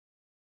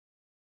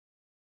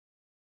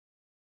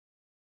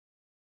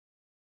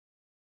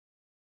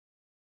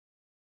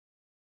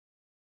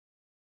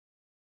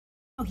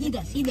Oh, he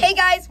does. Hey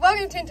guys,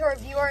 welcome to Into Our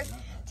Viewers.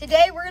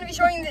 Today we're going to be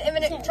showing you the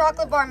infinite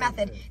chocolate bar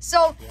method.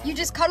 So you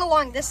just cut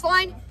along this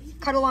line,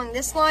 cut along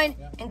this line,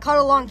 and cut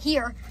along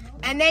here,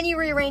 and then you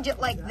rearrange it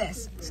like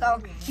this.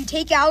 So you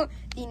take out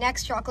the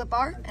next chocolate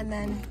bar, and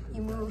then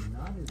you move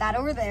that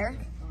over there.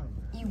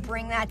 You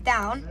bring that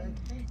down.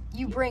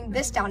 You bring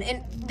this down,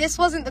 and this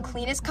wasn't the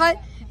cleanest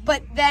cut,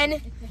 but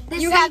then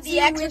you have the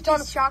extra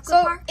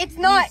chocolate bar. It's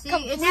not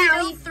completely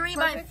now 3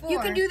 by 4. You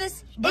can do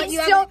this, but it's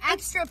you still have an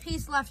extra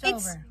piece left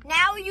over.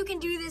 Now you can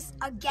do this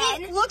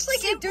again. It looks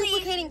like you're simply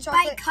duplicating by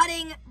chocolate.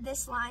 cutting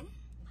this line.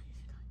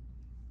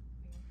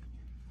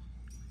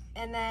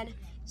 And then,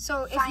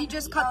 so if you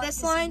just cut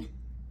this line,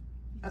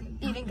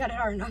 you didn't cut it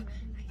hard enough.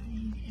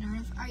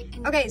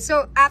 Okay,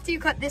 so after you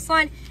cut this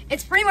line,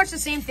 it's pretty much the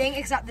same thing,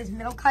 except this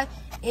middle cut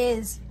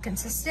is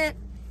consistent.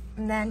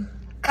 And then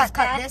cut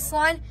this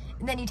line,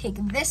 and then you take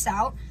this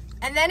out.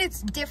 And then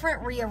it's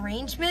different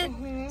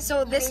rearrangement.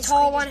 So this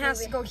tall one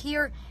has to go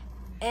here,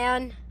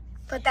 and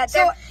put that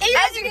there. So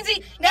as you can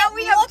see, now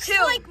we have two. It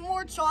looks like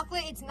more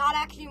chocolate. It's not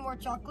actually more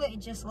chocolate. It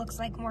just looks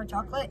like more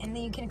chocolate. And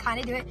then you can kind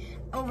of do it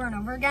over and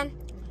over again.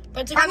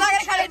 But I'm not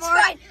gonna cut it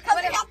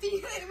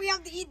more. We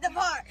have to eat the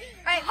bar.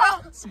 All right.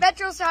 Well,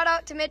 special shout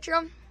out to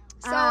Mitram.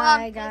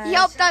 So he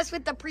helped us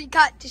with the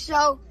pre-cut to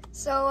show.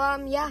 So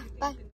yeah, bye.